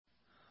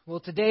Well,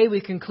 today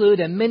we conclude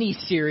a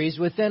mini-series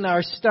within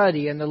our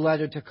study in the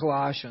letter to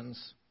Colossians.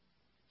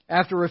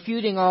 After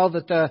refuting all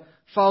that the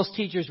false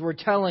teachers were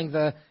telling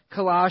the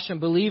Colossian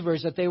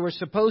believers that they were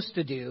supposed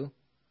to do,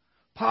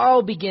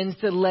 Paul begins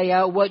to lay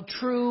out what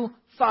true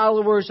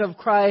followers of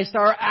Christ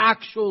are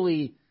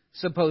actually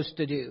supposed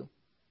to do.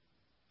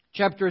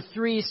 Chapter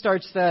 3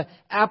 starts the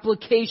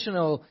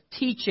applicational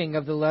teaching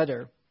of the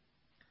letter.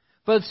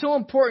 But it's so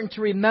important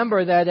to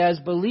remember that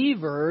as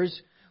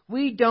believers,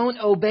 we don't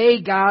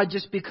obey God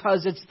just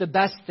because it's the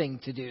best thing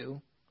to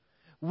do.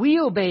 We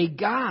obey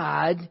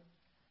God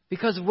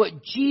because of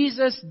what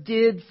Jesus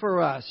did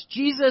for us.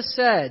 Jesus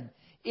said,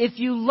 "If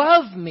you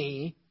love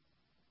me,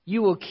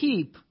 you will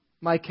keep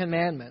my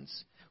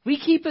commandments." We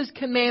keep His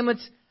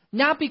commandments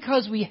not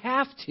because we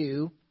have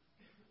to,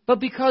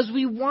 but because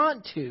we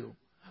want to.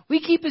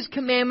 We keep His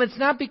commandments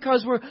not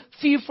because we're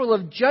fearful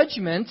of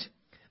judgment,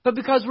 but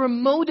because we're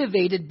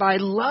motivated by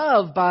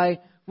love, by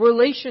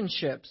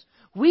relationships.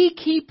 We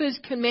keep His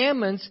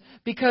commandments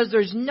because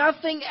there's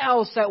nothing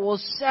else that will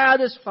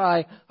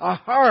satisfy a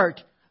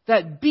heart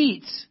that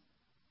beats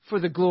for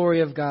the glory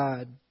of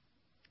God.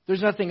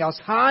 There's nothing else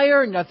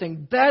higher,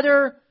 nothing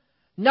better,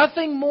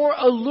 nothing more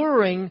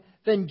alluring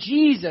than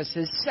Jesus,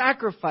 His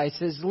sacrifice,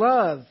 His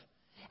love,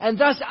 and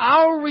thus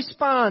our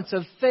response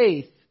of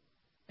faith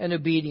and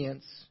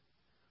obedience.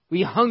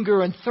 We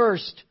hunger and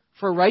thirst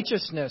for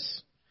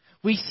righteousness.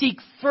 We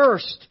seek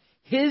first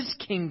His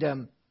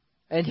kingdom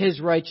and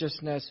His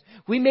righteousness.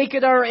 We make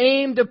it our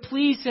aim to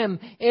please Him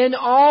in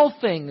all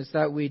things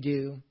that we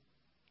do.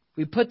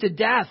 We put to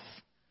death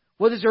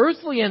what is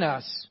earthly in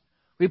us.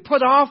 We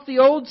put off the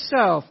old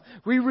self.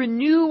 We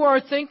renew our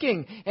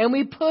thinking, and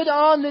we put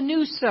on the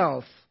new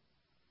self.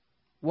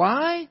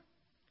 Why?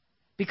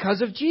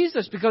 Because of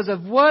Jesus, because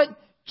of what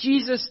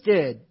Jesus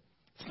did.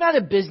 It's not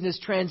a business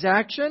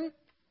transaction.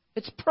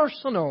 It's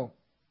personal.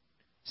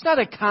 It's not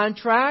a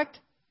contract.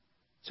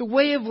 It's a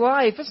way of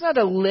life. It's not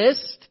a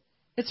list.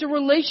 It's a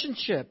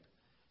relationship.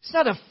 It's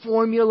not a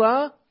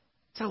formula.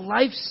 It's a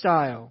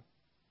lifestyle.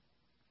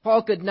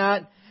 Paul could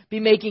not be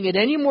making it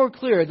any more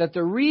clear that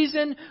the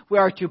reason we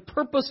are to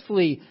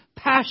purposefully,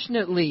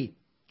 passionately,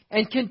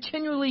 and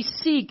continually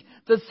seek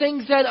the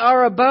things that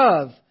are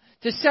above,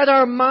 to set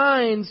our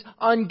minds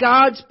on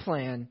God's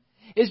plan,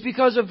 is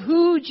because of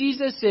who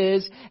Jesus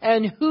is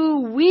and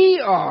who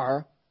we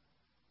are,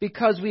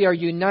 because we are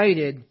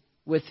united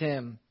with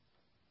Him.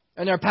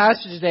 In our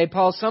passage today,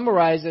 Paul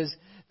summarizes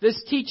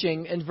this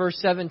teaching in verse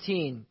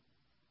 17.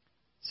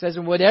 It says,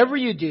 "And whatever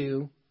you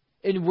do,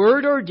 in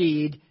word or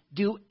deed,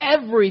 do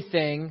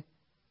everything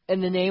in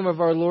the name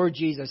of our Lord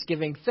Jesus,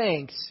 giving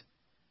thanks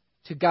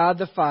to God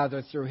the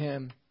Father through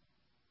Him."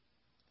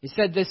 He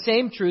said the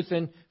same truth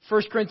in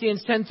 1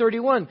 Corinthians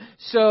 10:31.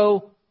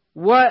 "So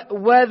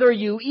whether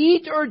you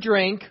eat or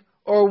drink,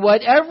 or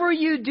whatever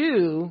you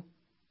do,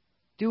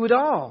 do it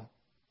all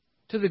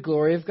to the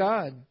glory of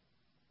God."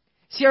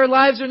 See, our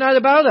lives are not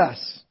about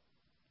us.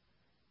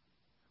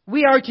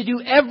 We are to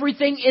do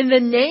everything in the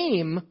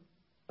name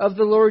of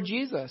the Lord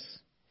Jesus.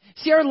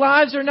 See, our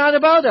lives are not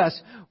about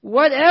us.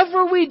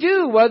 Whatever we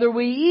do, whether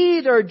we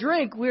eat or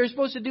drink, we are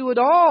supposed to do it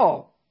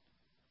all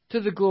to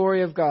the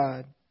glory of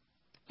God.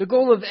 The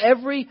goal of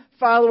every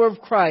follower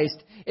of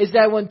Christ is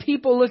that when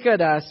people look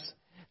at us,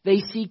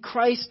 they see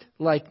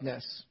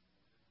Christ-likeness.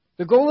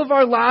 The goal of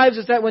our lives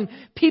is that when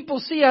people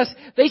see us,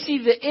 they see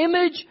the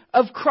image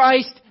of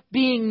Christ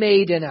being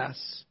made in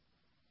us.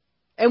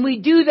 And we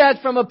do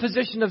that from a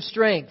position of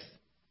strength.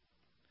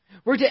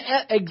 We're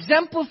to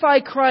exemplify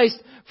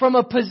Christ from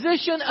a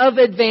position of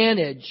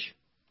advantage.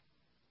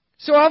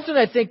 So often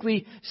I think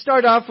we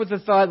start off with the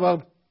thought,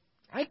 well,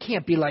 I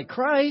can't be like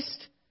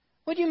Christ.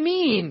 What do you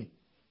mean?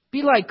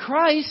 Be like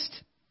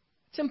Christ?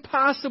 It's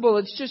impossible.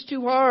 It's just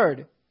too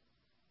hard.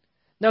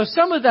 Now,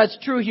 some of that's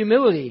true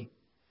humility,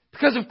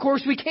 because of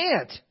course we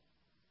can't.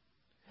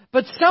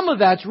 But some of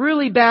that's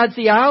really bad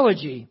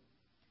theology,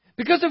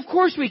 because of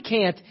course we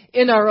can't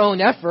in our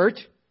own effort.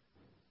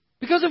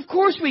 Because of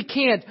course we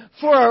can't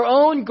for our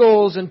own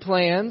goals and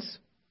plans.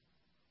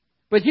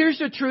 But here's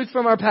the truth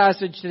from our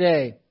passage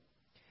today.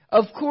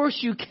 Of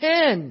course you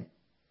can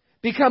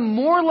become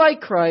more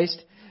like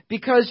Christ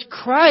because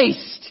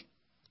Christ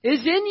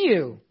is in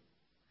you.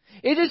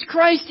 It is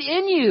Christ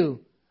in you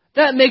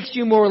that makes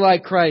you more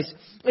like Christ.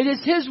 It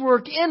is His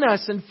work in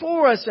us and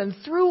for us and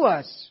through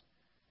us.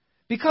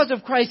 Because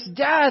of Christ's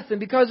death and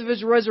because of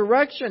His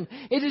resurrection,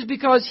 it is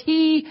because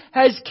He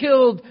has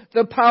killed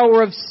the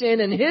power of sin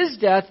in His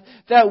death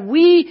that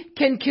we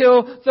can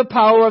kill the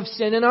power of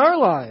sin in our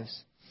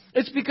lives.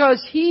 It's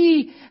because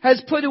He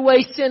has put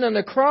away sin on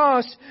the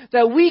cross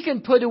that we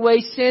can put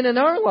away sin in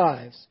our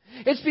lives.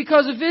 It's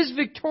because of His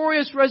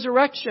victorious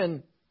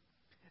resurrection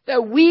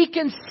that we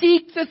can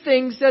seek the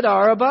things that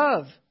are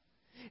above.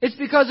 It's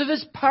because of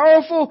His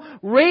powerful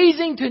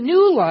raising to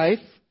new life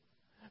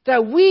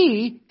that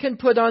we can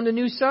put on the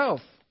new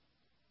self.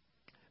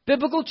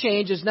 Biblical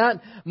change is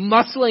not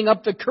muscling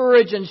up the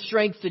courage and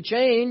strength to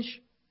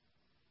change,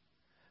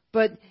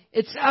 but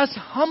It's us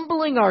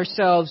humbling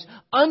ourselves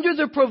under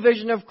the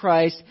provision of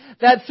Christ,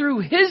 that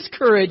through His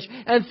courage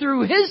and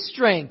through His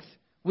strength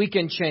we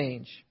can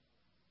change.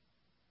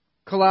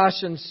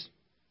 Colossians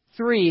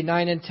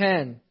 3:9 and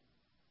 10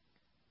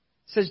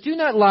 says, "Do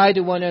not lie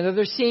to one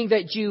another, seeing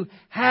that you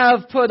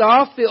have put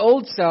off the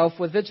old self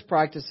with its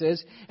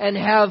practices, and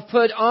have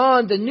put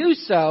on the new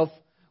self,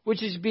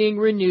 which is being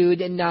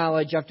renewed in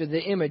knowledge after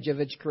the image of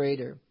its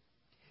creator."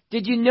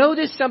 Did you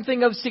notice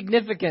something of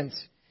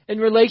significance in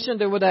relation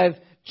to what I've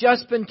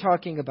just been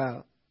talking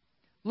about?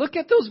 Look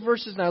at those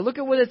verses now. Look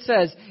at what it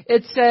says.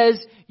 It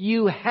says,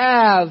 you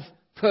have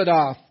put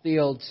off the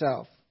old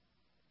self.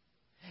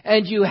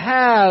 And you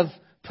have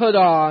put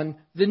on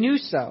the new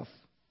self.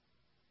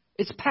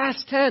 It's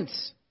past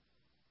tense.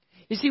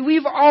 You see,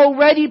 we've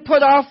already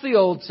put off the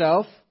old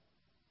self.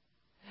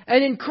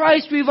 And in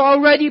Christ, we've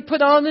already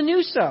put on the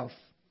new self.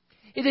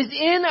 It is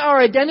in our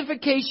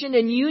identification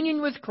and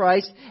union with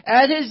Christ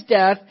at His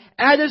death,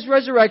 at His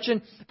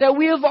resurrection, that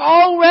we have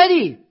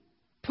already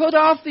put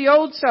off the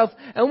old self,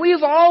 and we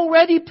have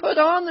already put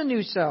on the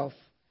new self.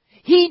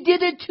 He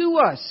did it to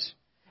us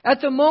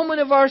at the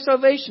moment of our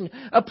salvation,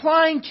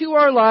 applying to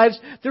our lives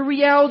the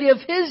reality of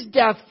His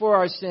death for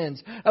our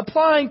sins,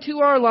 applying to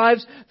our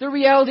lives the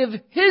reality of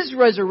His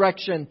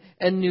resurrection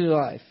and new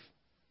life.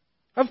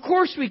 Of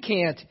course we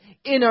can't,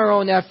 in our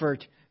own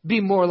effort,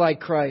 be more like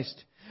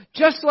Christ.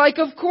 Just like,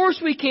 of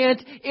course, we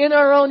can't, in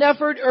our own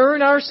effort,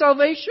 earn our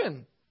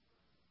salvation.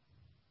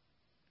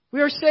 We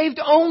are saved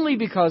only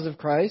because of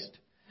Christ.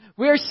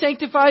 We are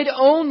sanctified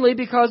only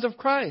because of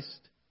Christ.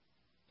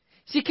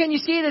 See, can you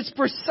see it? It's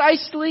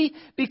precisely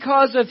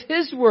because of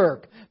His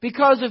work,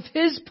 because of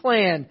His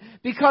plan,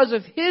 because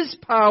of His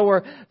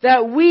power,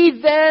 that we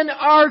then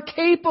are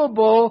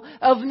capable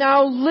of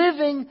now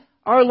living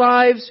our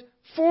lives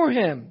for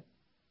Him.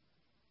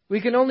 We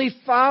can only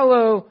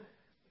follow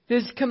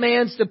His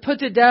commands to put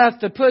to death,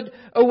 to put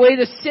away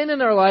the sin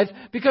in our life,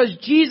 because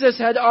Jesus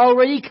had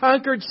already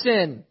conquered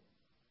sin.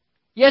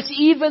 Yes,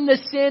 even the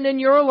sin in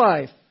your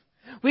life.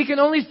 We can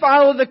only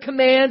follow the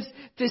commands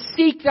to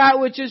seek that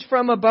which is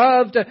from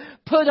above, to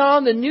put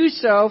on the new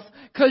self,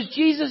 because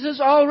Jesus has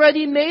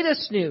already made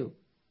us new.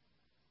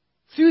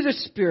 Through the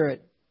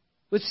Spirit,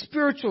 with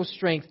spiritual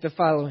strength to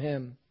follow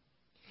Him.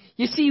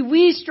 You see,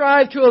 we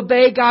strive to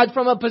obey God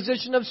from a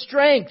position of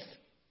strength,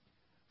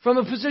 from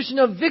a position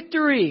of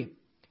victory,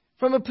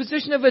 from a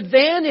position of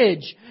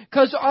advantage,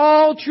 because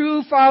all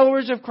true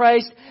followers of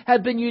Christ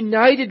have been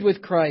united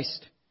with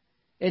Christ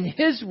in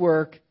His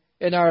work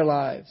in our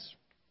lives.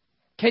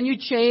 Can you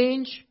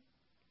change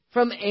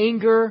from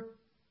anger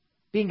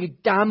being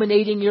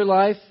dominating your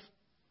life?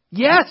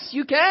 Yes,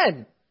 you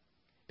can.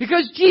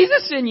 Because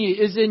Jesus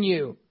is in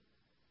you.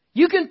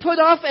 You can put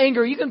off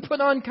anger. You can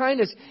put on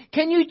kindness.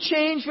 Can you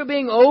change from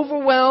being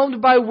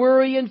overwhelmed by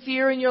worry and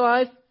fear in your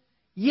life?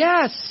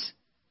 Yes.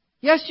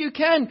 Yes, you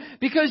can.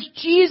 Because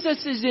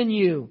Jesus is in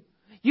you.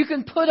 You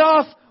can put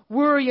off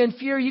worry and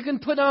fear. You can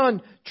put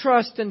on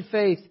trust and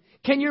faith.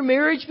 Can your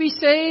marriage be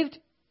saved?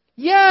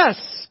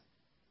 Yes.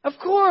 Of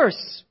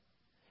course.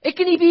 It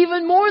can be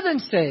even more than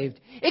saved.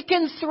 It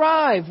can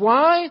thrive.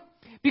 Why?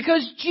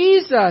 Because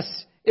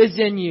Jesus is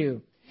in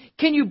you.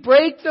 Can you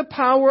break the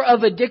power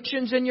of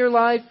addictions in your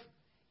life?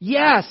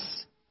 Yes.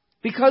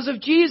 Because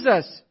of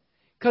Jesus.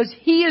 Because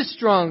He is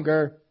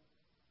stronger.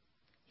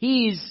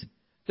 He's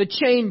the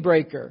chain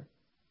breaker.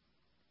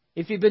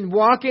 If you've been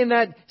walking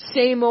that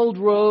same old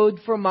road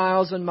for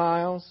miles and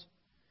miles,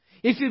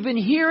 if you've been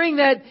hearing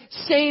that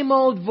same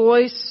old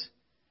voice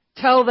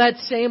tell that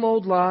same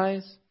old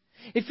lies,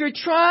 if you're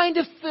trying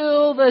to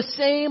fill the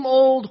same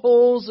old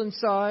holes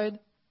inside,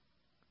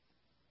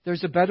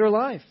 there's a better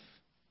life.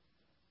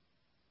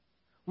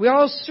 We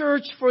all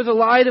search for the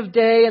light of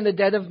day and the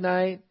dead of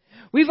night.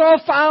 We've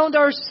all found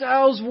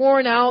ourselves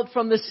worn out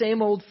from the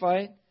same old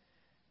fight.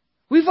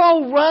 We've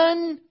all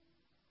run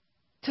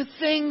to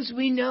things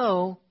we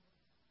know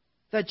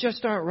that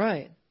just aren't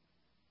right.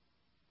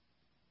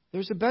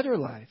 There's a better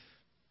life.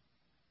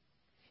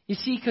 You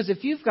see, because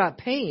if you've got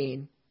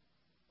pain,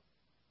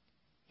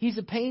 He's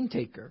a pain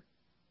taker.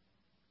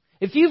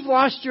 If you've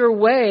lost your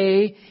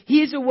way,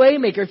 He's a way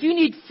maker. If you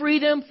need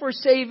freedom for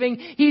saving,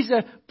 He's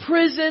a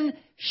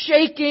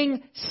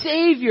prison-shaking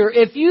Savior.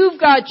 If you've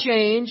got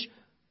change,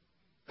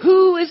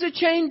 who is a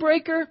chain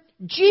breaker?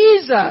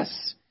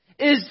 Jesus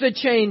is the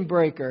chain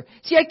breaker.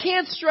 See, I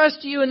can't stress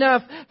to you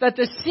enough that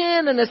the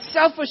sin and the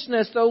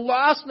selfishness, the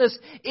lostness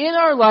in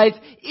our life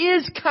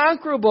is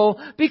conquerable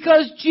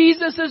because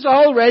Jesus has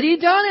already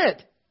done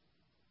it.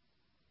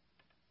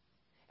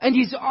 And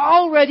He's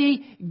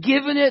already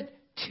given it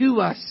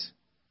to us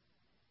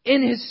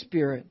in His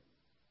Spirit.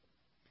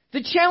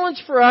 The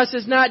challenge for us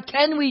is not,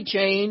 can we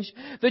change?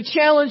 The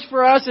challenge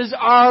for us is,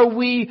 are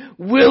we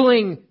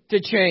willing to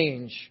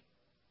change?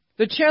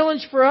 The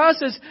challenge for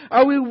us is,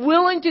 are we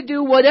willing to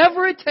do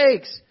whatever it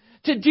takes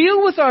to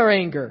deal with our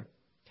anger?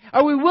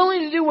 Are we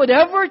willing to do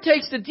whatever it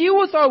takes to deal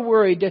with our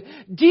worry, to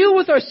deal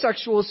with our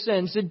sexual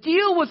sins, to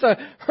deal with a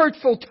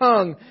hurtful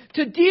tongue,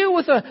 to deal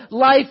with a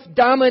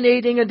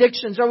life-dominating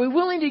addictions? Are we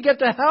willing to get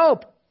the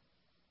help?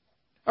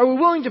 Are we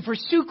willing to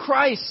pursue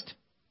Christ?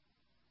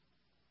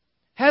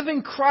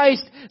 Having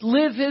Christ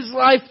live His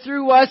life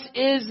through us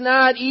is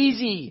not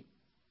easy.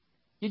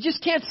 You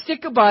just can't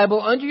stick a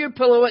Bible under your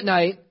pillow at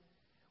night,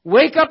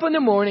 wake up in the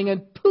morning,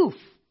 and poof,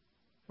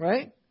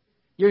 right?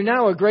 You're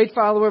now a great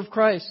follower of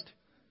Christ.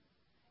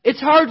 It's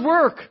hard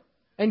work.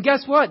 And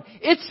guess what?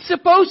 It's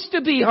supposed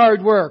to be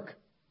hard work.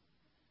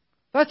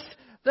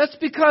 That's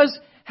because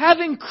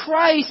having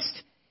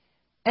Christ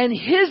and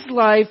His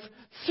life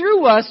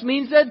through us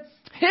means that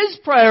His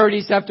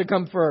priorities have to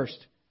come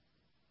first.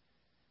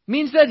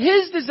 Means that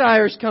His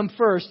desires come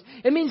first.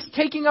 It means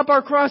taking up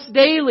our cross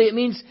daily. It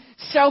means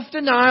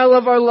self-denial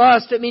of our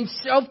lust. It means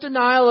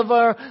self-denial of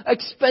our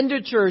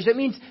expenditures. It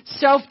means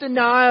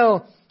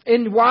self-denial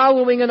in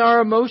wallowing in our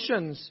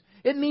emotions.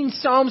 It means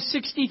Psalm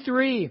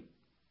 63.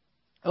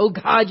 Oh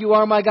God, you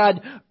are my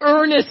God.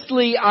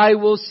 Earnestly I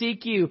will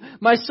seek you.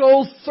 My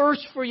soul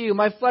thirsts for you.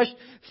 My flesh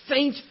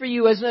faints for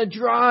you as in a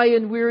dry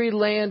and weary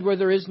land where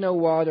there is no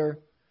water.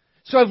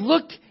 So I've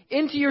looked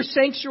into your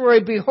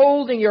sanctuary,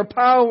 beholding your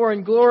power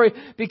and glory,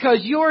 because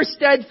your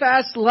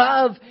steadfast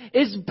love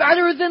is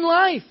better than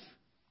life.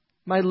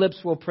 My lips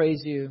will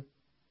praise you.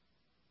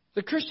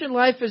 The Christian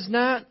life is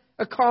not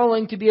a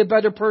calling to be a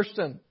better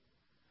person.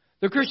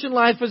 The Christian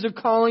life is a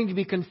calling to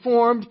be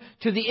conformed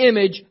to the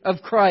image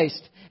of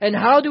Christ. And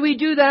how do we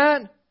do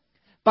that?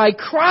 By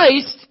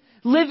Christ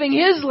living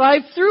His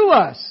life through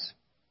us.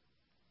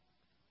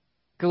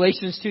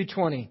 Galatians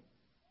 2:20.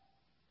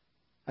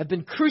 I've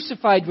been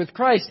crucified with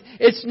Christ.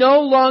 It's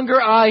no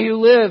longer I who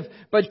live,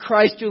 but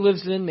Christ who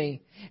lives in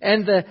me.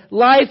 And the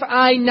life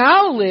I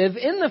now live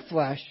in the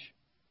flesh,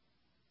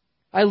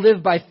 I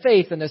live by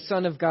faith in the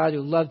Son of God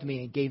who loved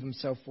me and gave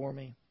Himself for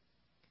me.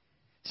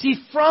 See,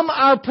 from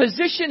our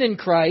position in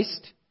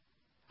Christ,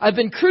 I've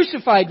been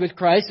crucified with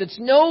Christ. It's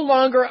no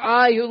longer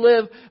I who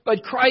live,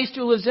 but Christ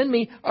who lives in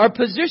me. Our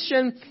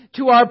position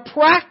to our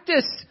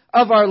practice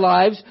of our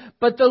lives,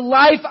 but the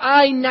life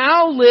I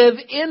now live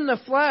in the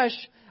flesh,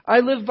 I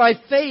live by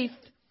faith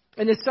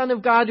in the Son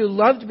of God who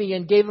loved me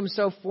and gave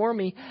Himself for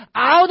me.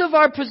 Out of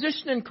our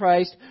position in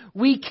Christ,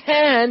 we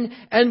can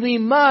and we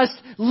must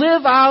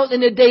live out in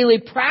the daily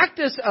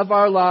practice of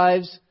our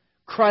lives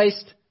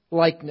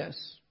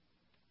Christ-likeness.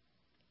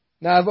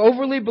 Now, I've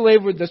overly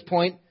belabored this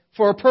point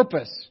for a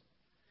purpose.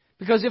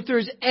 Because if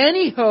there's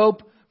any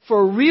hope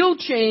for real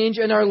change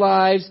in our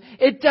lives,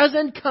 it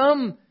doesn't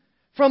come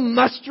from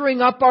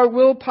mustering up our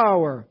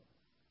willpower.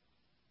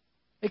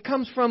 It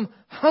comes from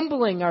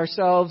humbling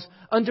ourselves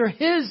under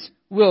His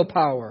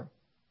willpower.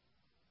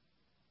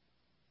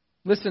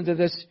 Listen to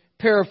this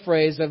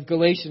paraphrase of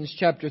Galatians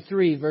chapter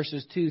 3,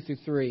 verses 2 through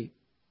 3. It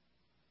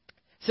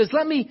says,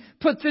 let me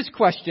put this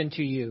question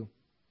to you.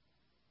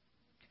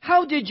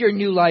 How did your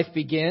new life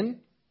begin?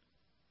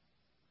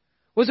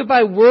 Was it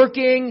by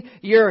working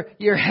your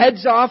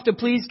heads off to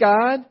please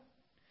God?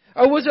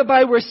 Or was it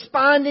by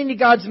responding to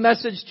God's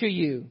message to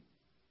you?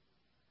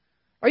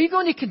 Are you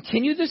going to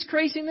continue this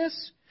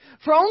craziness?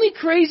 For only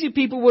crazy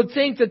people would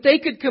think that they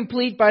could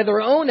complete by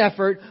their own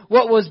effort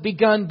what was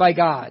begun by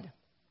God.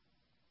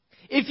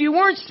 If you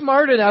weren't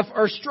smart enough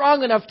or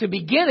strong enough to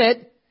begin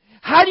it,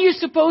 how do you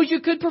suppose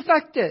you could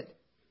perfect it?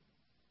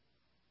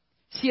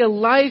 See, a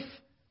life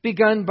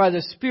begun by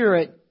the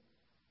Spirit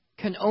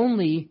can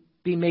only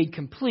be made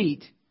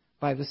complete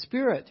by the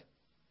Spirit.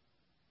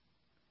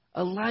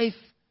 A life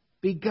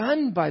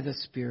begun by the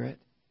Spirit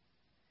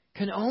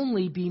can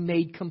only be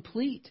made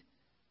complete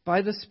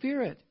by the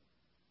Spirit.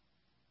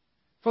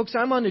 Folks,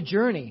 I'm on a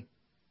journey.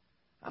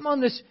 I'm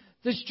on this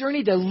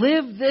journey to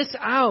live this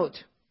out.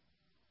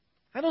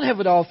 I don't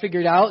have it all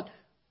figured out,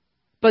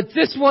 but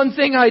this one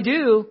thing I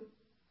do,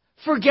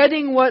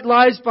 forgetting what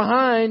lies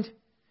behind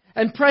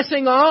and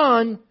pressing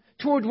on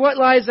toward what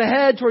lies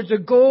ahead, towards the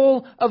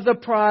goal of the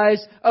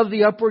prize of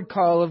the upward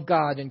call of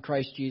God in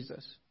Christ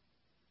Jesus.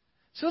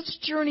 So let's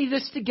journey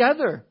this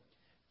together.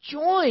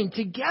 Join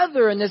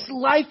together in this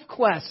life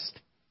quest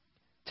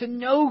to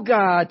know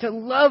God, to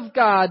love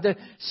God, to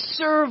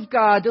serve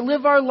God, to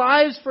live our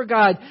lives for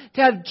God,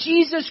 to have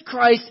Jesus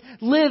Christ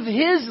live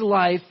His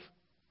life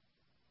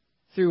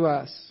through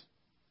us.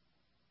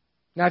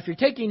 Now, if you're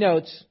taking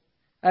notes,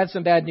 I have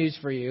some bad news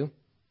for you,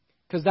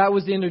 because that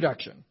was the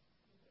introduction.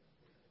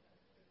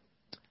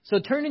 So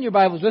turn in your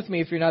Bibles with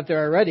me, if you're not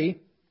there already,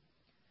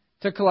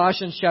 to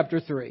Colossians chapter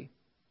 3.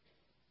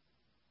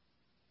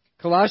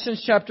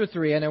 Colossians chapter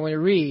 3, and I want to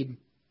read,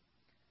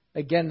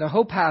 again, the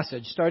whole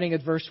passage, starting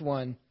at verse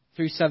 1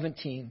 through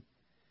 17,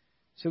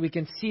 so we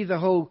can see the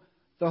whole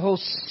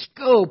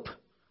scope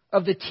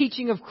of the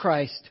teaching of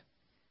Christ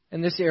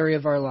in this area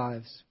of our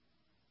lives.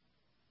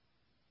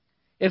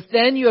 If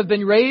then you have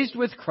been raised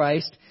with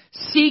Christ,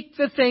 seek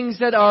the things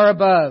that are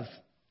above,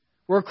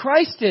 where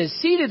Christ is,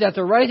 seated at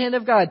the right hand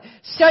of God.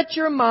 Set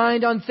your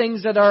mind on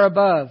things that are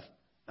above,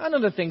 not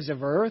on the things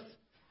of earth.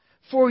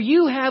 For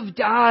you have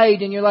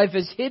died, and your life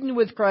is hidden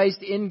with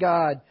Christ in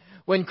God.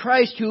 When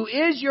Christ, who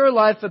is your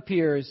life,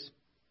 appears,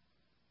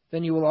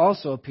 then you will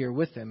also appear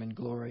with Him in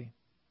glory.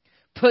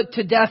 Put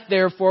to death,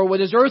 therefore,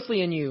 what is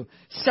earthly in you,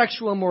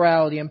 sexual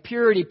immorality,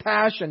 impurity,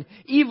 passion,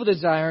 evil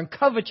desire, and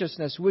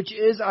covetousness, which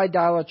is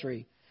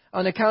idolatry.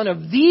 On account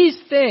of these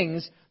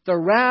things, the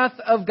wrath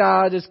of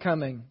God is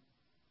coming.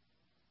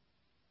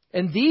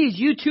 And these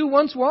you too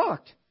once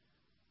walked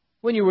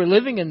when you were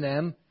living in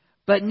them,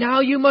 but now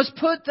you must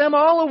put them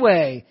all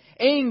away.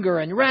 Anger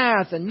and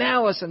wrath and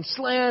malice and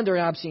slander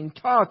and obscene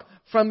talk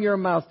from your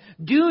mouth.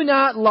 Do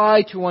not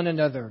lie to one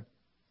another,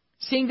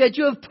 seeing that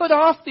you have put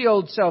off the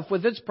old self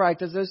with its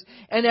practices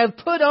and have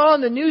put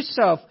on the new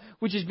self,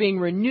 which is being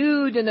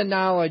renewed in the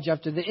knowledge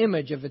after the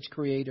image of its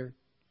Creator.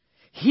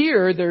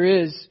 Here there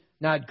is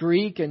not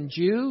Greek and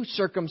Jew,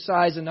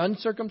 circumcised and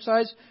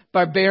uncircumcised,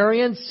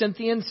 barbarian,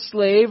 Scythian,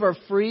 slave or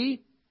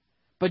free,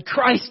 but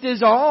Christ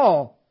is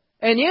all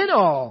and in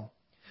all.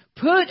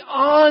 Put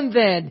on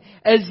then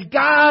as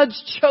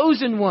God's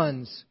chosen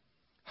ones,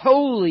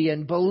 holy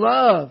and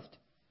beloved,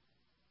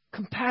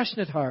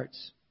 compassionate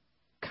hearts,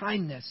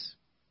 kindness,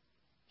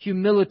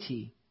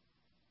 humility,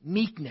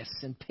 meekness,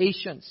 and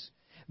patience,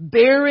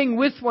 bearing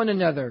with one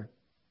another.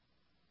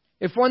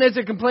 If one has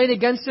a complaint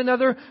against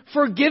another,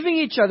 forgiving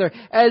each other.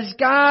 As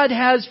God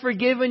has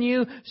forgiven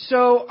you,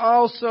 so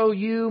also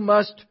you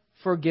must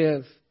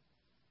forgive.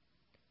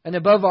 And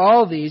above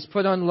all these,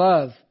 put on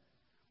love,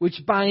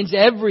 which binds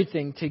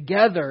everything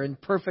together in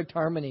perfect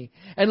harmony.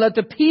 And let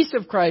the peace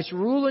of Christ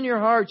rule in your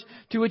hearts,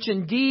 to which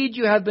indeed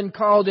you have been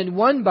called in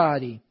one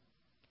body.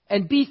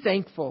 And be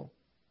thankful.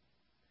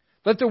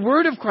 Let the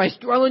word of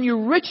Christ dwell in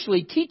you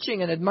richly,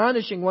 teaching and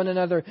admonishing one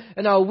another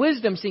in all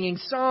wisdom, singing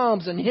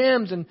psalms and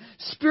hymns and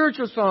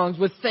spiritual songs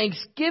with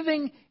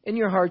thanksgiving in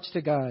your hearts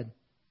to God.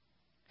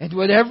 And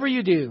whatever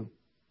you do,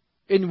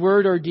 in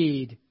word or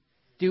deed,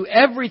 do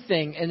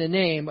everything in the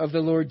name of the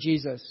Lord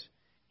Jesus,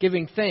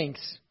 giving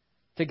thanks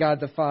to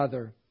God the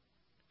Father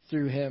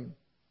through Him.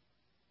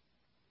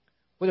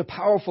 What a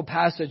powerful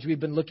passage we've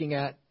been looking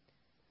at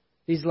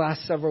these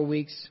last several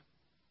weeks.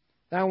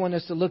 Now I want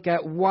us to look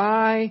at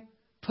why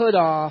put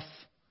on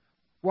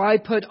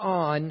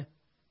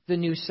the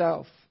new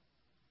self.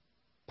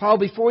 Paul,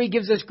 before he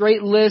gives this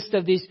great list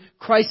of these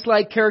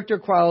Christ-like character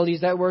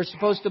qualities that we're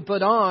supposed to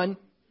put on,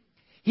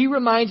 he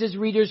reminds his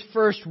readers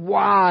first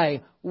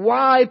why.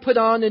 Why put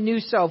on the new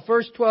self?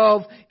 Verse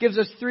 12 gives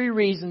us 3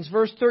 reasons.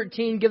 Verse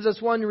 13 gives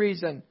us 1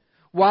 reason.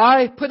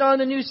 Why put on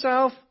the new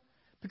self?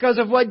 Because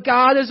of what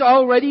God has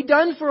already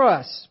done for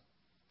us.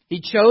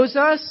 He chose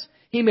us.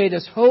 He made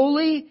us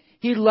holy.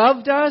 He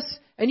loved us.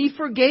 And He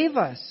forgave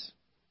us.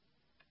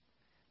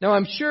 Now,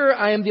 I'm sure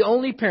I am the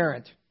only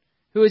parent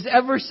who has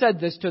ever said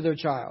this to their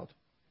child.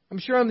 I'm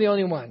sure I'm the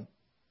only one.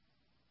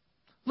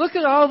 Look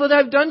at all that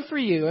I've done for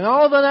you and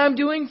all that I'm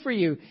doing for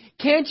you.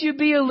 Can't you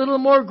be a little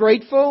more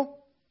grateful?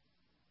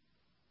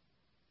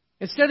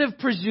 Instead of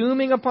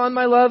presuming upon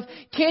my love,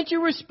 can't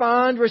you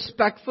respond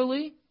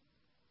respectfully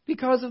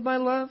because of my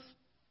love?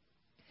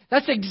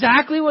 That's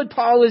exactly what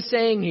Paul is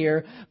saying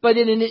here, but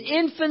in an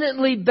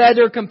infinitely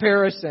better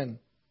comparison.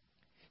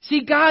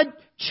 See, God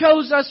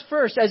chose us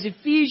first. As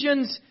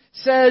Ephesians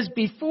says,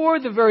 before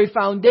the very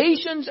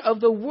foundations of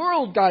the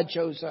world, God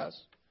chose us.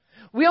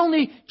 We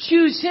only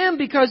choose Him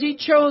because He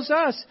chose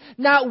us.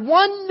 Not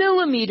 1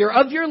 millimeter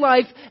of your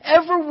life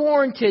ever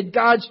warranted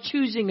God's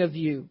choosing of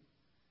you.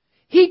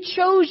 He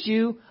chose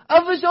you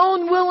of His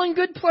own will and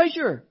good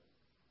pleasure.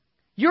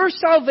 Your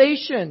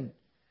salvation,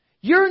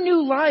 your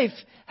new life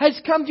has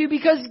come to you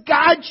because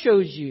God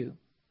chose you.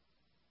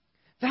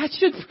 That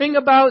should bring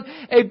about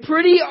a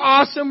pretty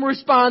awesome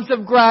response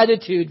of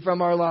gratitude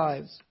from our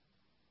lives.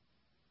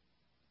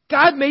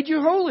 God made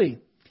you holy.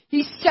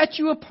 He set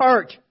you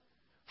apart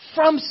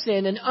from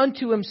sin and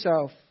unto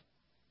Himself.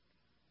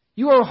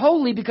 You are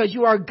holy because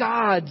you are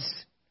God's.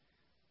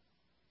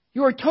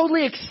 You are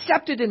totally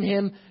accepted in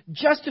Him,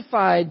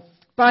 justified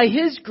by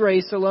His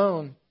grace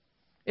alone.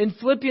 In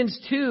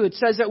Philippians 2, it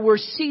says that we're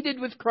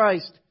seated with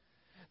Christ.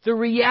 The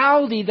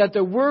reality that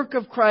the work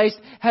of Christ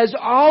has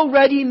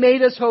already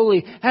made us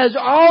holy, has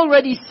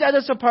already set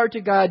us apart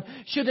to God,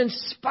 should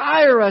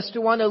inspire us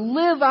to want to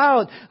live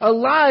out a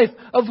life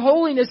of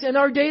holiness in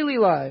our daily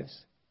lives.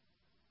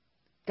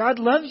 God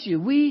loves you.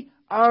 We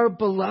are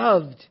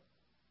beloved.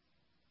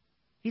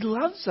 He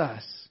loves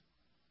us.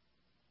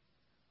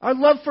 Our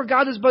love for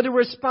God is but a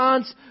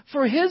response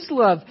for His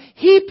love.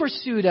 He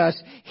pursued us.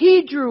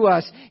 He drew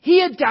us.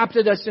 He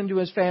adopted us into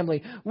His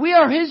family. We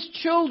are His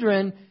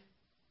children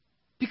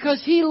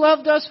because He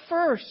loved us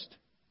first.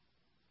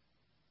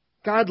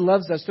 God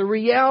loves us. The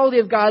reality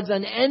of God's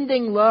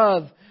unending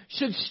love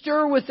should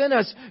stir within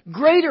us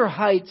greater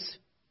heights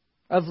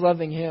of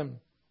loving Him.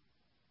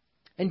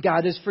 And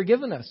God has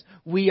forgiven us.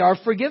 We are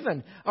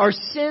forgiven. Our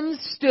sins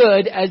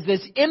stood as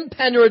this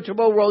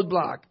impenetrable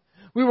roadblock.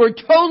 We were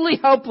totally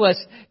helpless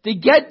to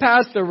get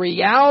past the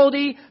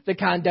reality, the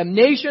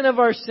condemnation of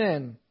our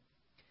sin.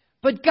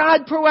 But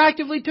God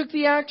proactively took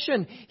the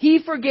action. He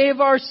forgave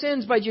our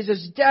sins by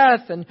Jesus'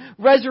 death and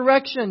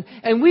resurrection.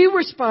 And we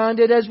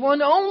responded as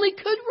one only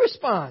could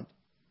respond,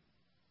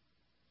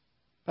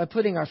 by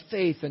putting our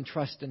faith and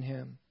trust in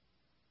Him.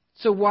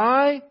 So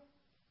why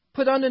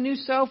put on a new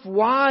self?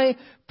 Why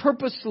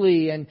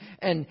purposely and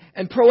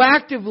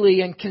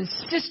proactively and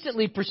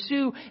consistently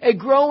pursue a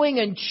growing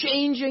and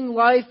changing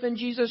life in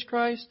Jesus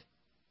Christ?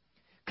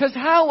 Because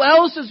how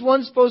else is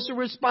one supposed to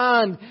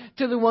respond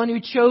to the one who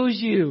chose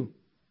you,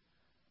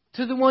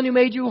 to the one who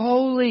made you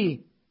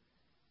holy,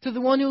 to the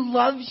one who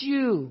loves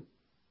you,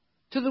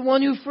 to the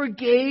one who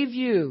forgave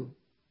you?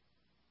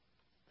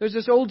 There's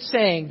this old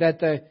saying that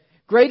the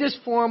greatest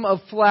form of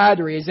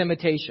flattery is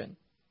imitation.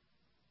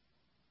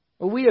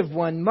 Well, we have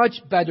one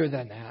much better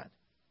than that.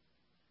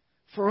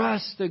 For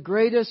us, the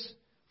greatest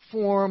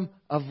form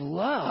of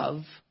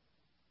love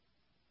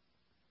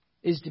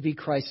is to be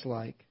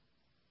Christ-like.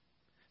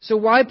 So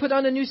why put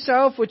on a new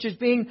self, which is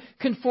being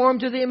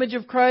conformed to the image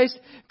of Christ?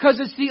 Because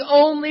it's the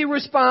only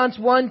response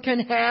one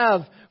can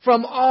have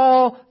from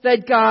all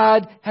that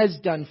God has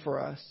done for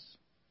us.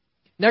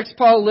 Next,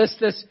 Paul lists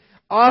this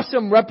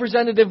awesome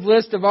representative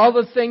list of all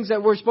the things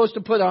that we're supposed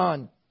to put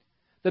on.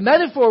 The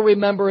metaphor,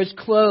 remember, is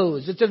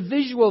clothes. It's a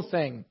visual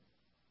thing.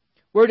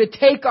 We're to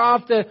take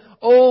off the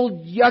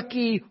old,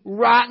 yucky,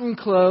 rotten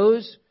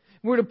clothes.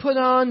 We're to put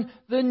on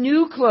the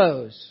new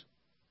clothes.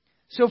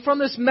 So from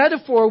this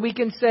metaphor, we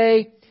can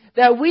say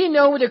that we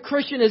know what a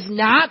Christian is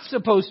not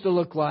supposed to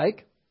look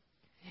like,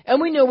 and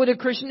we know what a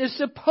Christian is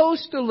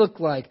supposed to look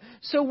like.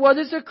 So what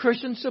is a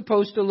Christian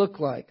supposed to look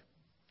like?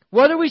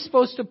 What are we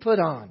supposed to put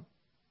on?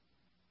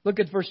 Look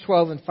at verse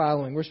 12 and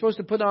following. We're supposed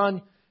to put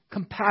on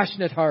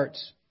compassionate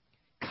hearts,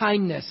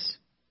 kindness,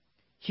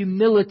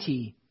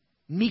 humility,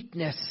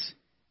 meekness,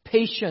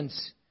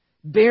 patience,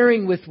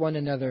 bearing with one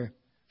another,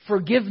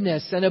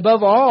 forgiveness, and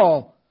above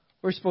all,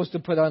 we're supposed to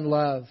put on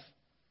love.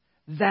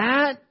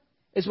 That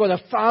is what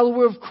a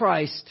follower of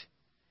Christ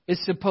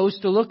is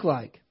supposed to look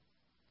like.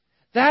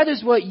 That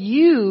is what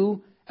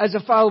you, as a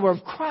follower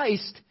of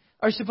Christ,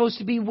 are supposed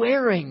to be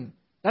wearing.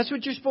 That's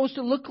what you're supposed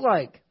to look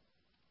like.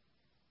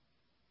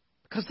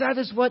 Because that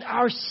is what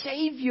our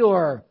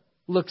Savior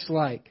looks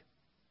like.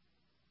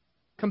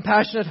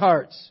 Compassionate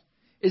hearts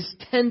is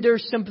tender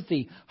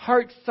sympathy,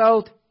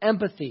 heartfelt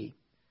empathy.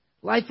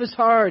 Life is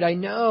hard. I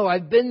know.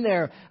 I've been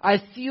there. I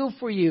feel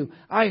for you.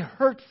 I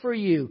hurt for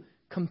you.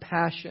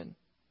 Compassion.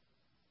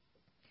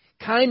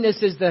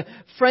 Kindness is the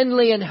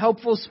friendly and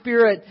helpful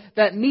spirit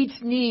that meets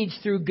needs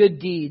through good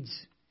deeds.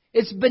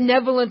 It's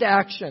benevolent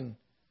action.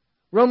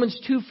 Romans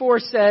 2:4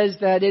 says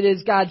that it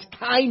is God's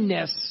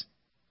kindness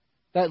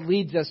that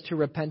leads us to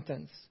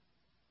repentance.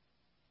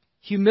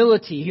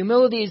 Humility.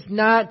 Humility is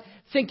not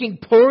thinking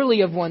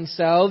poorly of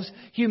oneself.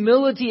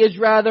 Humility is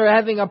rather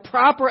having a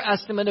proper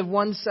estimate of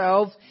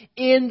oneself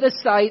in the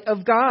sight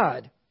of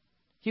God.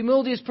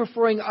 Humility is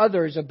preferring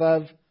others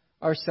above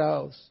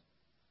ourselves.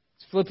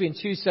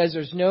 Philippians 2 says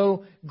there's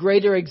no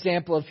greater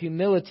example of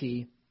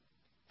humility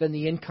than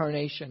the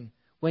incarnation,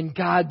 when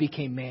God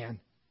became man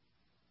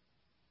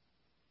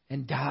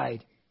and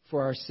died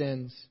for our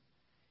sins.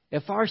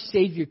 If our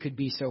Savior could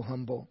be so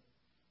humble,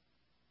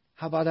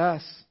 how about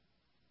us?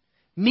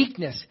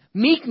 Meekness.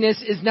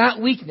 Meekness is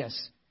not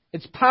weakness.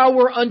 It's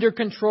power under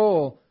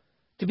control.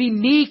 To be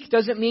meek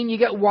doesn't mean you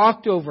get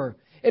walked over.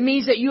 It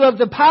means that you have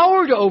the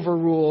power to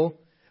overrule,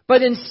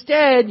 but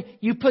instead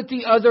you put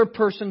the other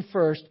person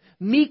first.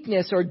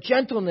 Meekness or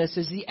gentleness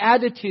is the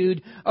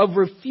attitude of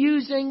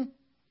refusing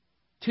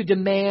to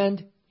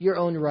demand your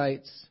own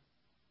rights.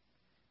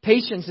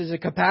 Patience is a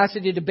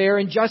capacity to bear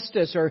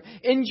injustice or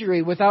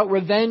injury without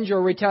revenge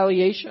or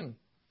retaliation.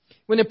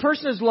 When a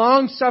person is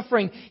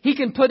long-suffering, he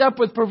can put up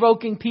with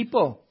provoking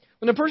people.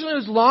 When a person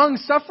is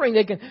long-suffering,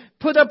 they can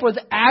put up with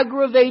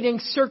aggravating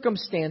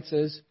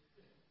circumstances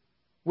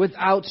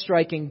without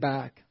striking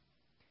back.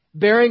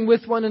 Bearing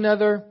with one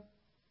another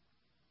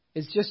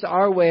is just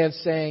our way of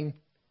saying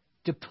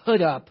to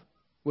put up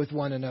with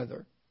one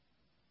another.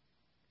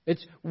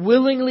 It's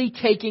willingly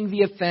taking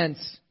the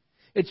offense.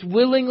 It's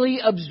willingly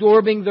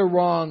absorbing the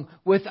wrong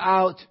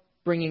without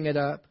bringing it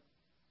up.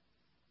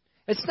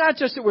 It's not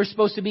just that we're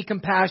supposed to be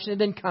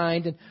compassionate and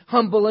kind and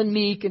humble and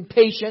meek and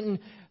patient and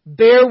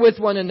bear with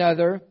one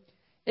another.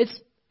 It's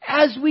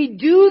as we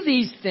do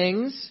these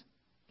things,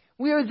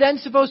 we are then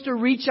supposed to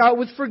reach out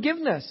with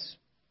forgiveness.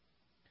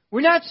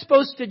 We're not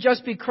supposed to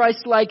just be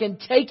Christ-like in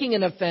taking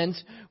an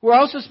offense. We're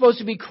also supposed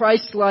to be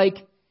Christ-like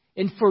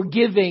in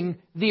forgiving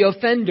the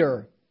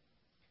offender.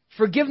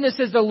 Forgiveness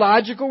is the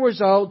logical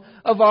result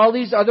of all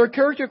these other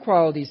character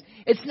qualities.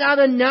 It's not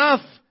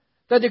enough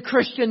that a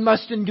Christian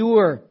must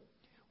endure.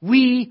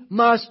 We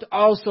must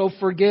also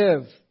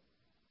forgive.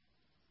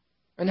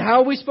 And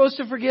how are we supposed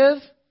to forgive?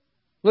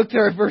 Look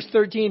there at verse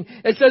 13.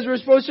 It says we're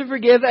supposed to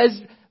forgive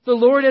as the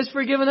Lord has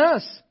forgiven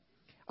us.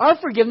 Our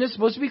forgiveness is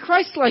supposed to be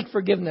Christ-like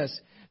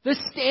forgiveness. The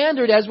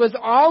standard, as with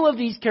all of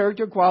these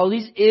character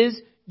qualities,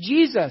 is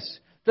Jesus.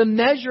 The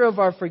measure of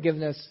our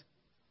forgiveness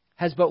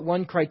has but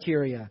one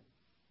criteria.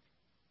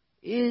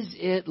 Is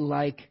it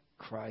like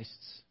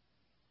Christ's?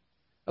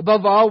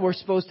 Above all, we're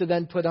supposed to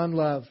then put on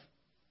love.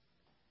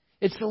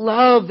 It's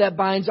love that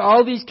binds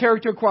all these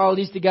character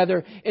qualities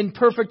together in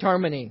perfect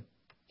harmony.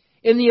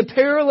 In the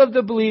apparel of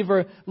the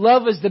believer,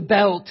 love is the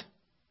belt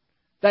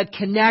that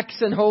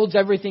connects and holds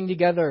everything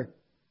together.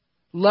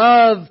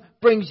 Love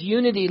brings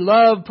unity.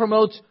 Love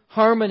promotes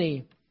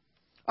harmony.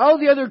 All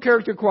the other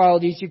character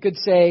qualities, you could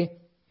say,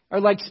 are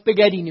like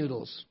spaghetti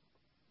noodles,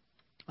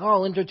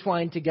 all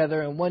intertwined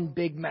together in one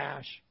big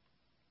mash.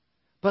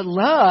 But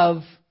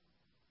love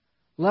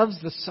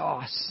loves the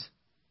sauce.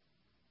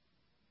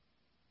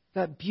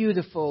 That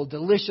beautiful,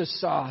 delicious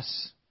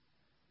sauce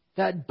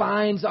that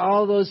binds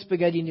all those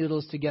spaghetti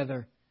noodles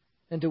together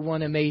into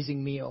one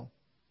amazing meal.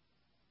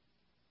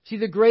 See,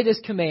 the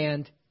greatest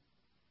command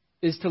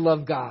is to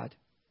love God.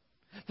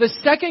 The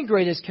second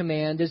greatest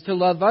command is to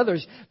love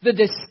others. The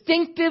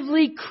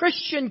distinctively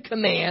Christian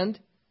command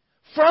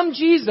from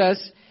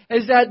Jesus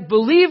is that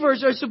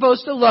believers are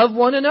supposed to love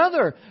one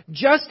another.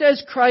 Just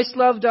as Christ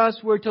loved us,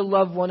 we're to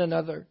love one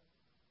another.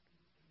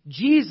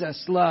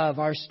 Jesus' love,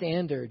 our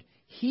standard.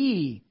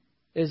 He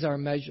is our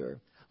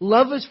measure.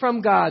 Love is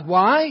from God.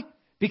 Why?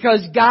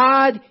 Because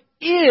God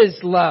is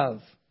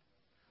love.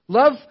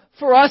 Love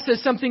for us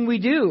is something we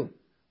do.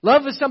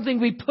 Love is something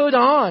we put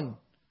on.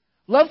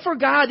 Love for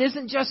God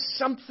isn't just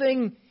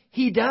something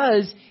He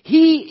does.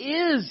 He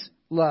is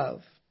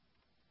love.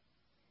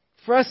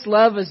 For us,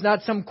 love is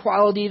not some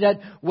quality that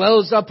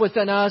wells up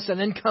within us and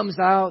then comes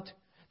out.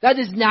 That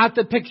is not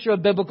the picture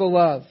of biblical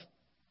love.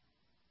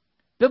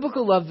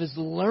 Biblical love is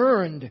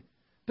learned.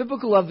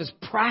 Biblical love is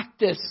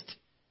practiced.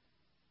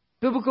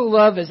 Biblical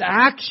love is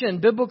action.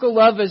 Biblical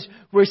love is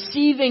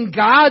receiving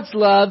God's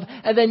love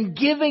and then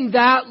giving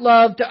that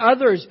love to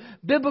others.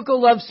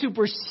 Biblical love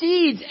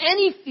supersedes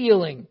any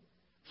feeling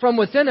from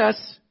within us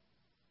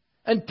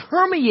and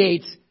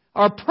permeates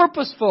our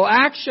purposeful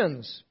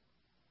actions.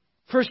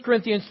 1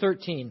 Corinthians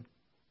 13.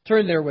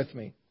 Turn there with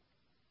me.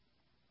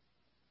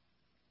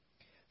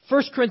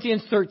 1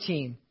 Corinthians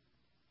 13.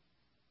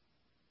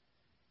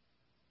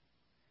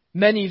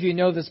 Many of you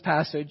know this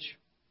passage.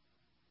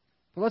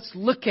 But let's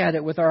look at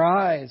it with our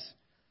eyes.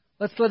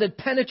 Let's let it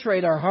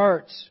penetrate our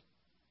hearts.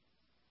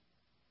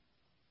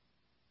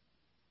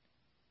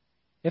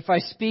 If I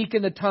speak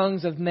in the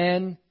tongues of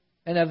men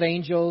and of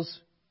angels,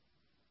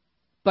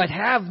 but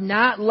have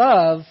not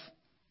love,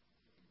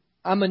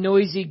 I'm a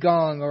noisy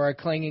gong or a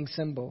clanging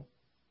cymbal.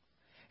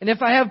 And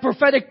if I have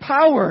prophetic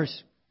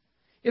powers,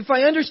 if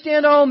I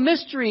understand all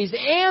mysteries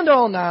and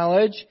all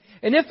knowledge,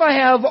 and if I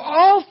have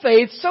all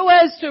faith so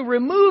as to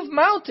remove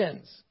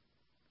mountains,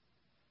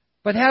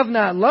 but have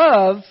not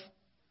love,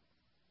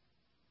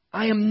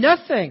 I am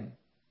nothing.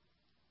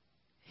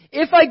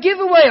 If I give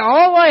away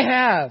all I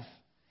have,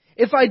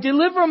 if I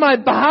deliver my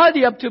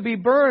body up to be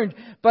burned,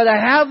 but I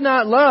have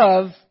not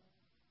love,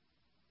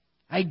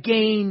 I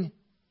gain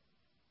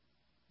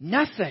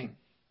nothing.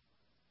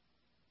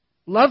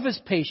 Love is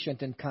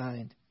patient and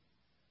kind.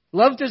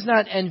 Love does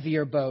not envy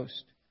or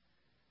boast.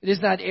 It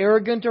is not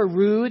arrogant or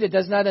rude. It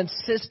does not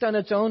insist on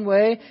its own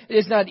way. It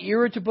is not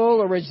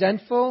irritable or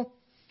resentful.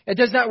 It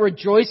does not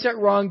rejoice at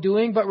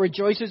wrongdoing, but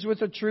rejoices with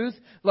the truth.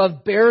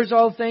 Love bears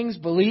all things,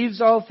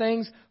 believes all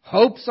things,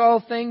 hopes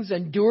all things,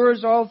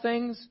 endures all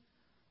things.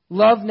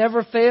 Love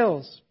never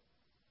fails.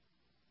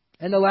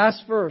 And the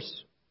last verse.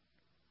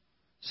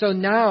 So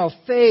now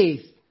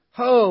faith,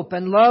 hope,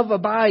 and love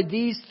abide,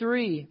 these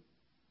three.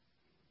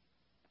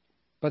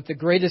 But the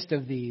greatest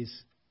of these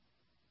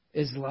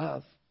is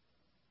love.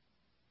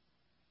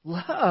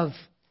 Love.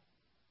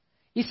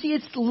 You see,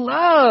 it's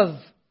love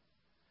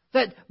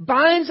that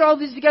binds all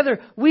these together.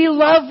 We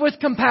love with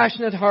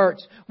compassionate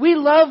hearts. We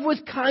love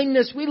with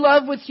kindness. We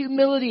love with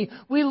humility.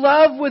 We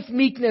love with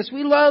meekness.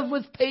 We love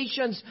with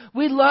patience.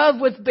 We love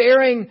with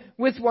bearing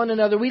with one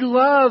another. We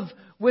love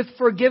with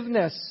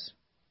forgiveness.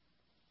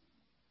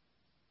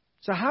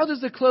 So how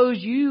does the clothes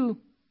you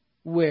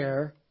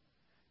wear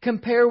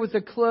compare with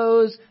the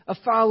clothes a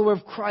follower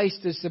of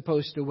Christ is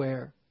supposed to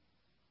wear?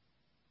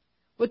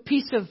 What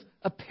piece of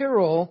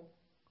apparel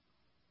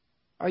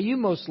are you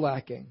most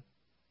lacking?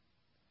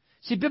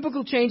 See,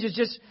 biblical change is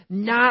just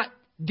not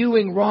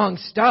doing wrong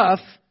stuff,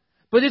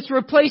 but it's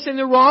replacing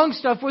the wrong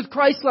stuff with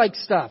Christ-like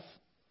stuff.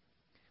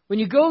 When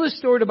you go to the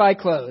store to buy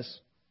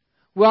clothes,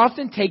 we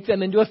often take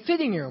them into a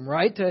fitting room,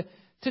 right?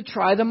 To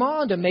try them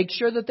on, to make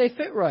sure that they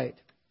fit right.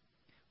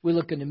 We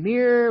look in the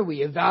mirror,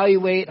 we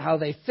evaluate how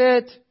they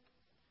fit.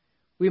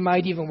 We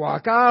might even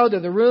walk out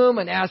of the room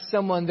and ask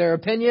someone their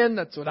opinion.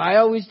 That's what I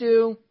always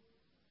do.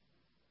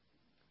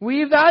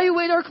 We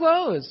evaluate our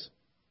clothes.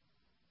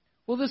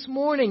 Well, this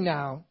morning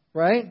now,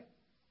 right?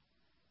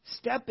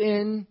 Step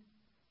in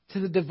to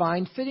the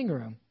divine fitting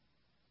room.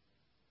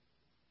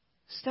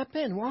 Step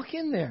in, walk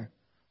in there.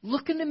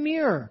 Look in the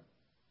mirror.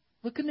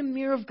 Look in the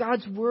mirror of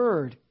God's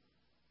Word.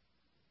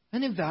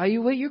 And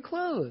evaluate your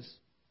clothes.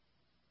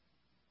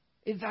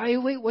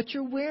 Evaluate what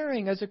you're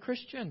wearing as a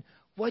Christian.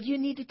 What do you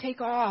need to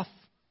take off?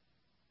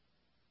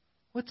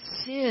 What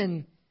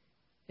sin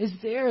is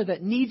there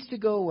that needs to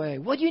go away?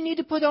 What do you need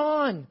to put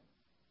on?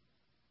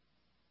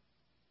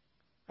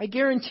 I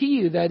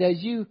guarantee you that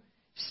as you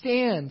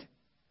stand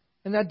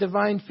in that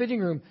divine fitting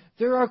room,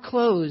 there are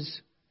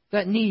clothes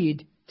that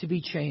need to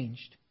be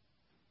changed.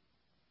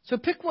 So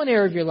pick one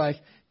area of your life.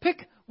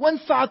 Pick one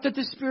thought that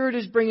the Spirit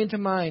is bringing to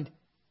mind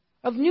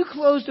of new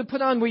clothes to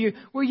put on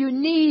where you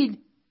need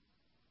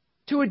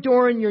to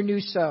adorn your new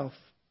self,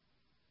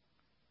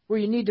 where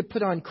you need to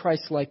put on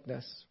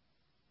Christ-likeness.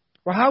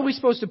 Well, how are we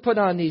supposed to put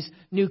on these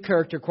new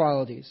character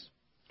qualities?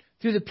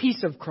 Through the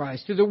peace of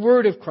Christ, through the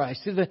word of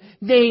Christ, through the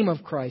name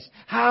of Christ.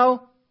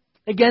 How?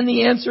 Again,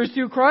 the answer is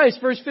through Christ.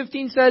 Verse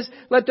 15 says,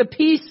 let the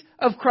peace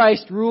of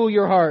Christ rule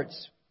your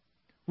hearts.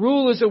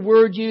 Rule is a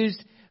word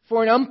used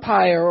for an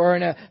umpire or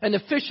an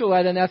official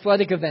at an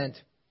athletic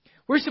event.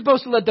 We're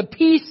supposed to let the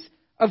peace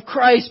of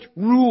Christ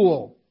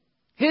rule.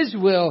 His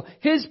will,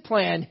 His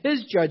plan,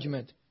 His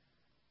judgment.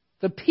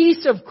 The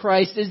peace of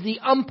Christ is the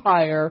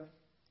umpire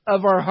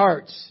of our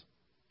hearts.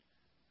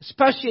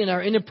 Especially in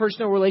our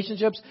interpersonal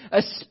relationships.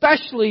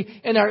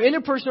 Especially in our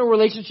interpersonal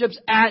relationships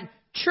at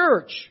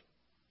church.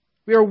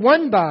 We are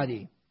one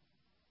body.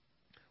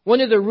 One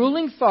of the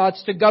ruling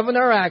thoughts to govern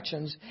our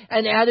actions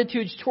and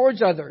attitudes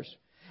towards others,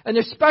 and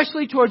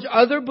especially towards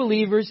other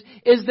believers,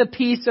 is the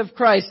peace of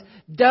Christ.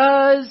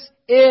 Does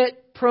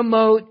it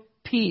promote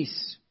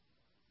peace?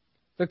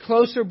 The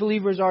closer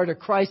believers are to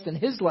Christ and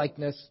His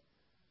likeness,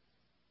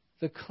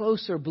 the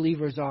closer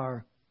believers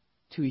are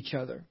to each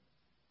other.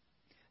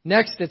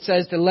 Next, it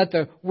says to let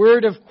the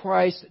word of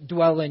Christ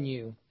dwell in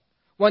you.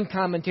 One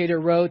commentator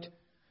wrote,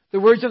 the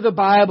words of the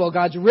Bible,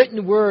 God's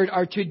written word,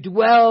 are to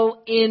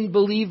dwell in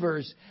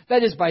believers.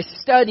 That is, by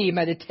study,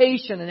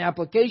 meditation, and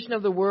application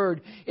of the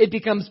word, it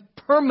becomes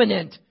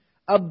permanent,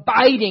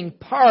 abiding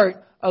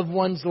part of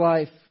one's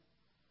life.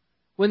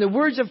 When the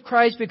words of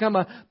Christ become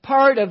a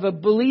part of a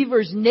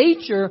believer's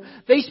nature,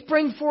 they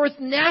spring forth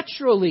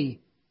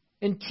naturally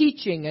in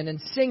teaching and in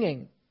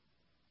singing.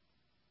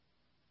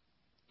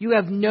 You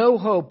have no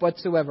hope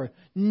whatsoever,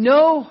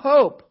 no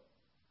hope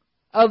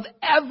of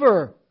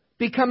ever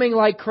becoming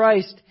like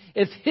Christ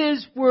if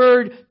His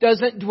word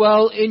doesn't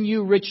dwell in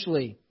you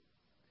richly.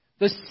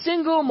 The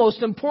single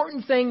most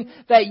important thing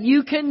that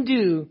you can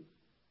do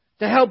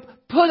to help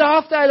put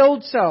off that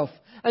old self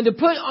and to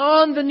put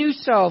on the new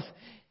self,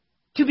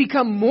 to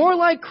become more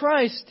like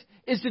Christ,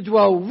 is to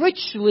dwell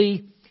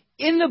richly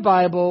in the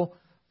Bible,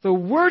 the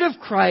Word of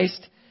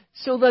Christ,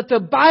 so that the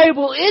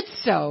Bible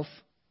itself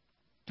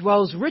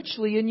dwells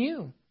richly in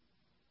you.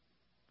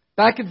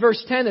 Back in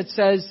verse 10 it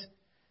says,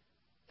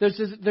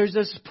 there's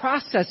this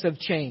process of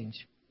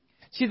change.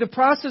 See, the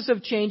process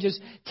of change is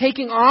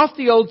taking off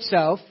the old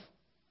self,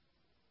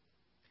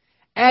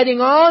 adding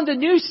on the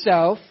new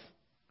self,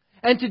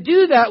 and to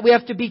do that we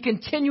have to be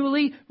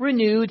continually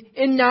renewed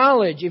in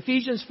knowledge.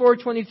 Ephesians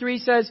 4:23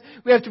 says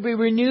we have to be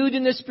renewed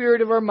in the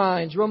spirit of our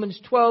minds. Romans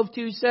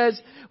 12:2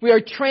 says we are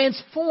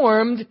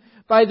transformed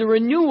by the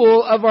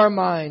renewal of our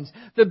minds.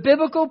 The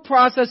biblical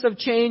process of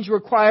change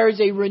requires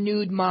a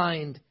renewed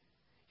mind.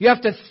 You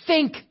have to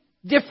think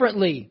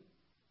differently.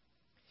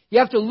 You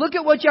have to look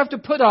at what you have to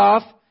put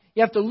off.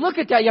 You have to look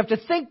at that. You have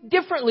to think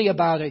differently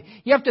about it.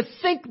 You have to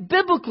think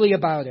biblically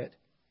about it.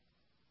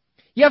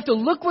 You have to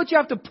look what you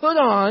have to put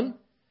on.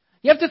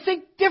 You have to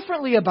think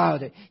differently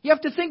about it. You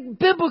have to think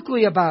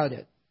biblically about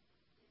it.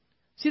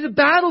 See, the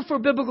battle for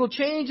biblical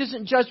change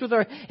isn't just with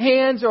our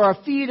hands or our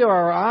feet or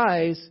our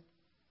eyes.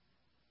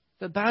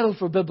 The battle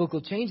for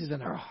biblical change is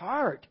in our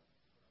heart.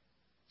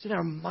 It's in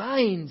our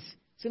minds.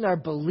 It's in our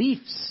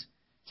beliefs.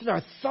 It's in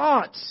our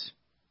thoughts.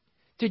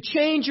 To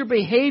change your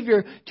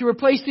behavior, to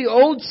replace the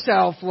old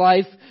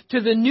self-life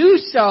to the new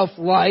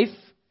self-life,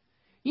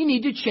 you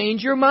need to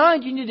change your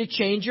mind. You need to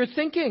change your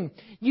thinking.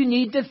 You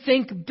need to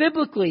think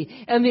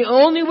biblically. And the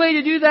only way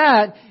to do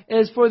that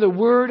is for the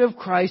Word of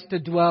Christ to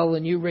dwell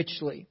in you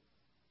richly.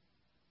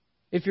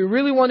 If you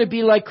really want to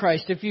be like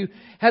Christ, if you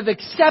have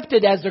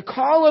accepted as the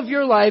call of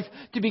your life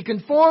to be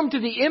conformed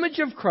to the image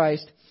of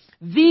Christ,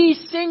 the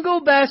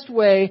single best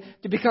way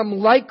to become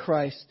like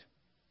Christ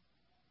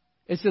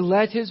is to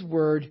let His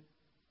Word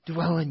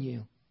dwell in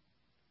you.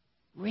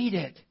 Read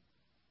it.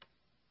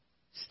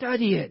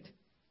 Study it.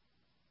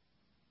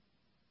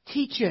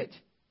 Teach it.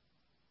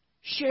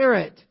 Share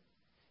it.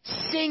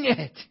 Sing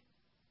it.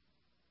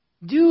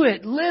 Do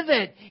it. Live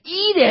it.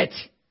 Eat it.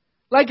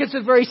 Like it's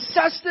the very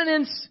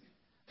sustenance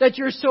that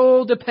your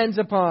soul depends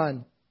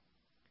upon.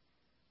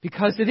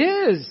 Because it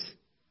is.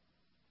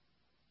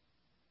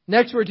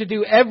 Next, we're to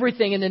do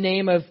everything in the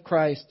name of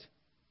Christ.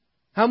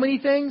 How many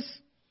things?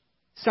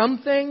 Some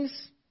things?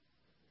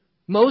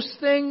 Most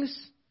things?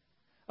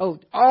 Oh,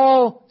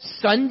 all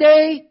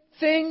Sunday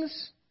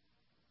things?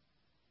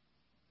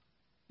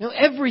 No,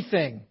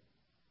 everything.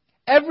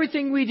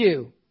 Everything we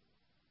do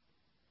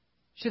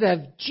should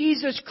have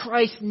Jesus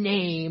Christ's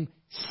name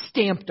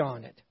stamped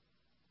on it.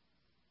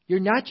 You're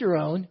not your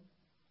own.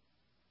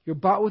 You're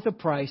bought with a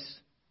price.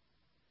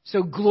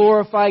 So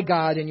glorify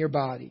God in your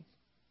body.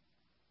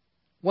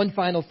 One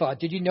final thought.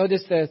 Did you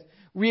notice the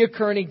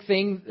reoccurring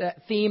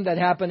theme that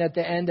happened at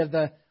the end of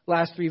the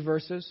last three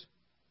verses?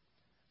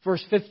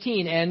 Verse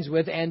 15 ends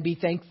with, and be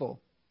thankful.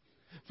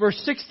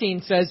 Verse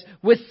 16 says,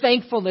 with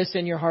thankfulness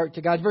in your heart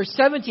to God. Verse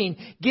 17,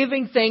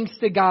 giving thanks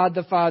to God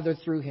the Father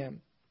through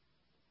Him.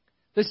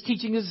 This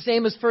teaching is the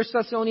same as 1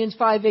 Thessalonians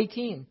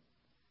 5:18.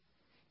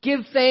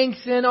 Give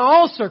thanks in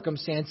all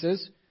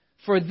circumstances,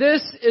 for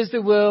this is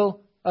the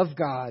will of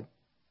God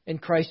in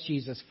Christ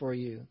Jesus for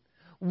you.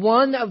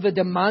 one of the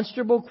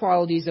demonstrable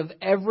qualities of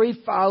every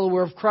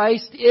follower of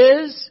Christ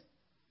is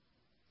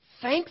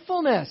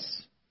thankfulness.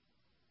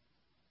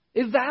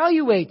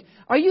 Evaluate.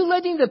 Are you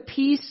letting the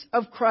peace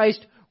of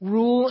Christ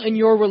rule in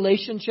your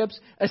relationships,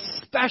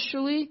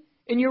 especially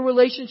in your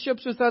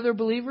relationships with other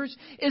believers?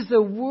 Is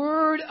the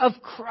Word of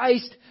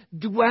Christ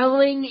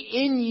dwelling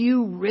in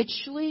you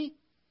richly?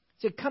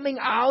 Is it coming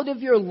out of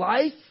your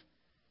life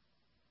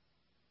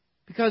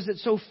because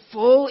it's so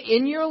full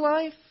in your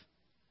life?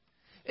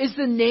 Is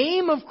the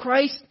name of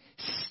Christ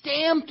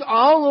stamped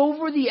all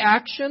over the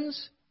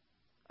actions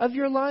of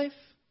your life?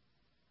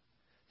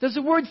 Does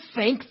the word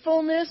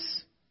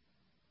thankfulness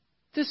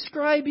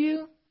describe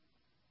you?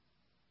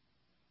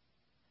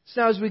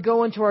 So now as we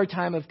go into our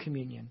time of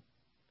communion,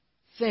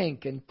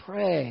 think and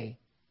pray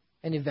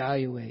and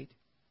evaluate.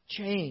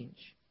 Change.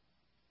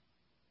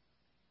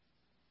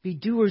 Be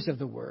doers of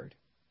the word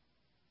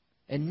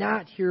and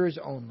not hearers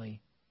only,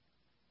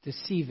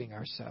 deceiving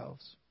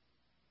ourselves.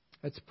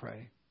 Let's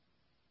pray.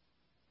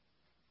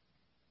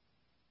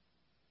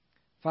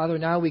 Father,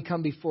 now we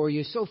come before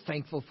you so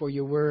thankful for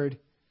your word,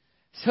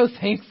 so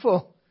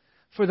thankful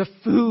for the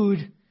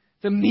food,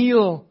 the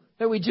meal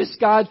that we just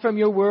got from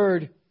your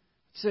word,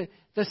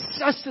 the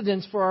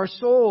sustenance for our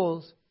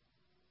souls,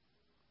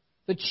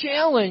 the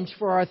challenge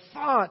for our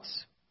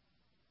thoughts.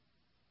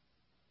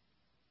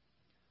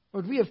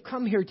 Lord, we have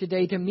come here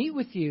today to meet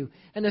with you,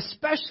 and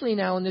especially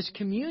now in this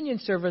communion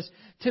service,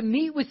 to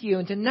meet with you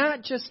and to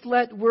not just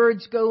let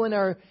words go in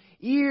our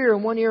ear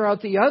and one ear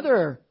out the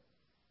other,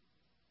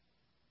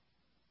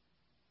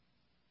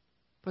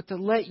 but to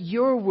let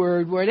your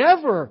word,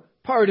 whatever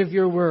part of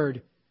your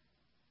word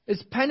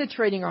is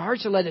penetrating our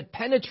hearts, to let it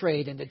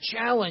penetrate and to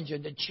challenge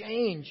and to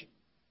change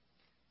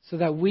so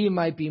that we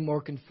might be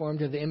more conformed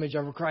to the image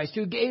of Christ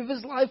who gave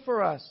His life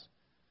for us.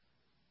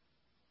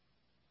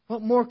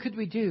 What more could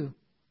we do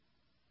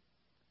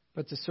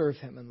but to serve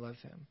Him and love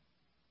Him?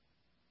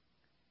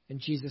 In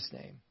Jesus'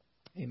 name,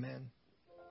 amen.